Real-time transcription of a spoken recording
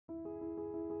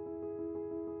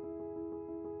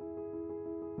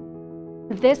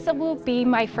This will be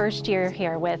my first year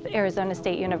here with Arizona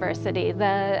State University.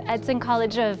 The Edson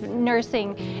College of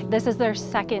Nursing, this is their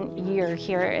second year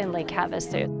here in Lake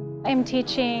Havasu. I'm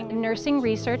teaching nursing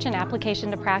research and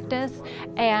application to practice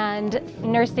and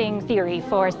nursing theory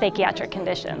for psychiatric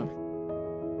conditions.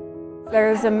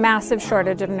 There's a massive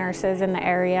shortage of nurses in the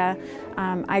area.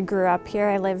 I grew up here,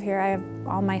 I live here, I have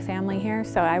all my family here,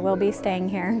 so I will be staying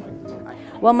here.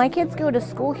 Well, my kids go to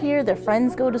school here, their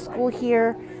friends go to school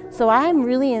here, so I'm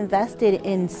really invested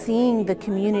in seeing the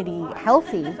community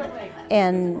healthy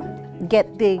and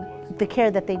get the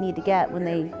care that they need to get when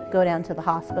they go down to the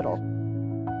hospital.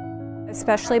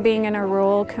 Especially being in a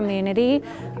rural community,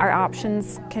 our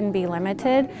options can be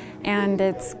limited, and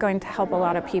it's going to help a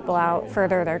lot of people out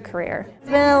further their career. It's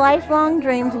been a lifelong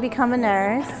dream to become a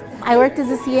nurse. I worked as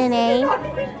a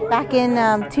CNA back in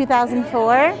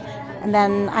 2004, and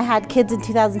then I had kids in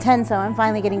 2010, so I'm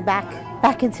finally getting back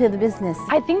into the business.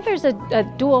 I think there's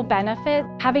a dual benefit.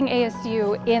 Having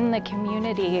ASU in the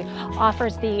community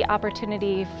offers the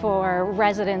opportunity for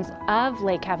residents of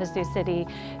Lake Havasu City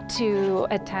to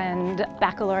attend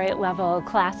baccalaureate level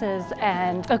classes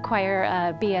and acquire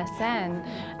a BSN,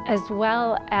 as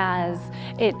well as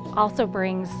it also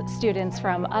brings students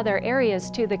from other areas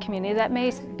to the community that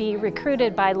may be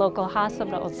recruited by local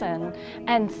hospitals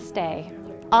and stay.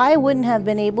 I wouldn't have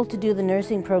been able to do the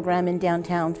nursing program in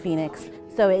downtown Phoenix.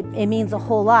 So it means a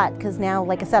whole lot because now,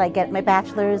 like I said, I get my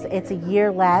bachelor's, it's a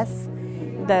year less.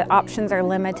 The options are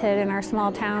limited in our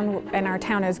small town, and our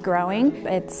town is growing.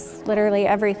 It's literally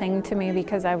everything to me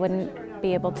because I wouldn't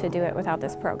be able to do it without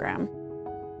this program.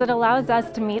 It allows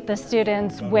us to meet the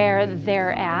students where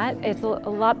they're at. It's a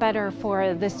lot better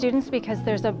for the students because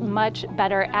there's a much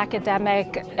better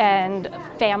academic and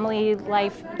family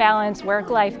life balance,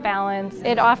 work-life balance.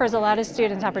 It offers a lot of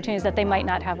students opportunities that they might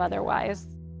not have otherwise.